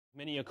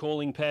Many are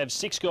calling Pav's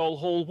six-goal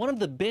haul one of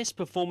the best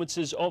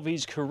performances of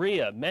his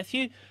career.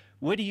 Matthew,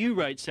 where do you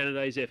rate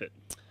Saturday's effort?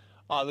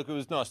 Oh, look, it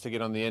was nice to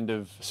get on the end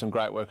of some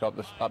great work up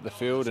the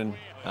field, and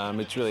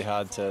it's really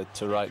hard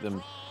to rate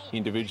them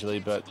individually,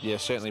 but yeah,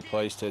 certainly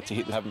pleased to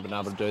hit. Haven't been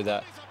able to do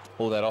that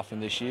all that often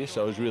this year,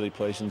 so it was really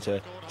pleasing to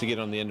get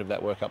on the end of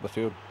that work up the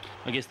field.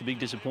 I guess the big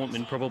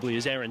disappointment probably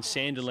is Aaron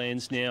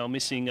Sandilands now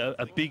missing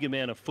a big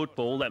amount of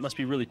football. That must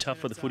be really tough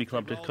for the footy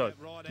club to cope.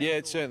 Yeah,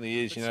 it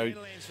certainly is. You know,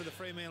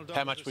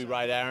 how much we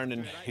rate Aaron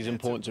and his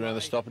importance around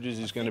the stoppages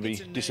is going to be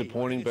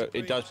disappointing, but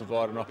it does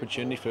provide an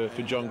opportunity for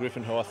John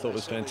Griffin, who I thought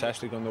was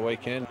fantastic on the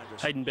weekend.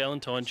 Hayden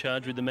Ballantyne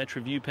charged with the match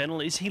review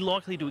panel. Is he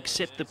likely to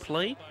accept the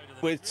plea?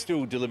 We're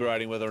still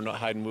deliberating whether or not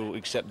Hayden will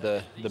accept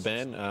the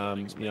ban.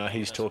 You know,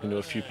 he's talking to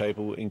a few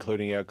people,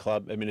 including our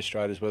club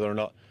administrators, whether or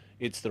not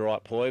it's the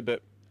right ploy.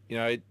 But you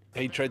know,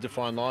 he treads a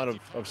fine line.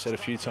 I've said a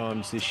few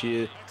times this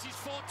year,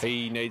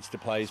 he needs to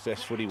play his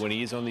best footy when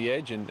he is on the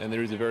edge, and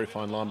there is a very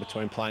fine line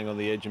between playing on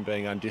the edge and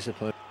being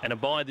undisciplined. And a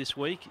bye this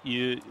week,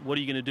 what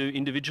are you going to do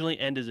individually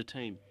and as a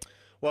team?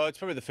 Well, it's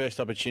probably the first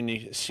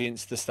opportunity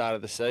since the start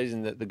of the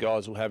season that the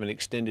guys will have an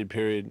extended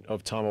period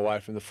of time away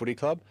from the footy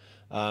club.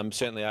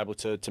 Certainly able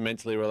to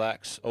mentally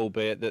relax,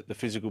 albeit that the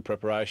physical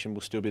preparation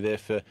will still be there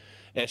for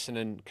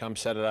Essendon come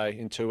Saturday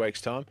in 2 weeks'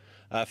 time.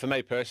 For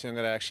me personally, I'm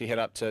going to actually head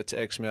up to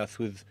Exmouth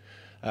with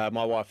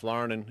my wife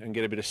Lauren and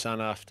get a bit of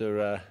sun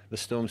after the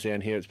storms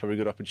down here. It's probably a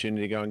good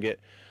opportunity to go and get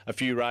a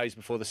few rays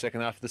before the second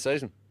half of the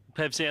season.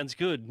 Pav sounds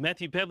good.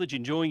 Matthew Pavlich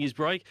enjoying his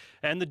break,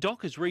 and the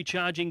Dockers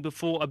recharging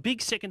before a big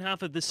second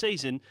half of the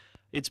season.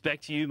 It's back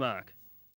to you, Mark.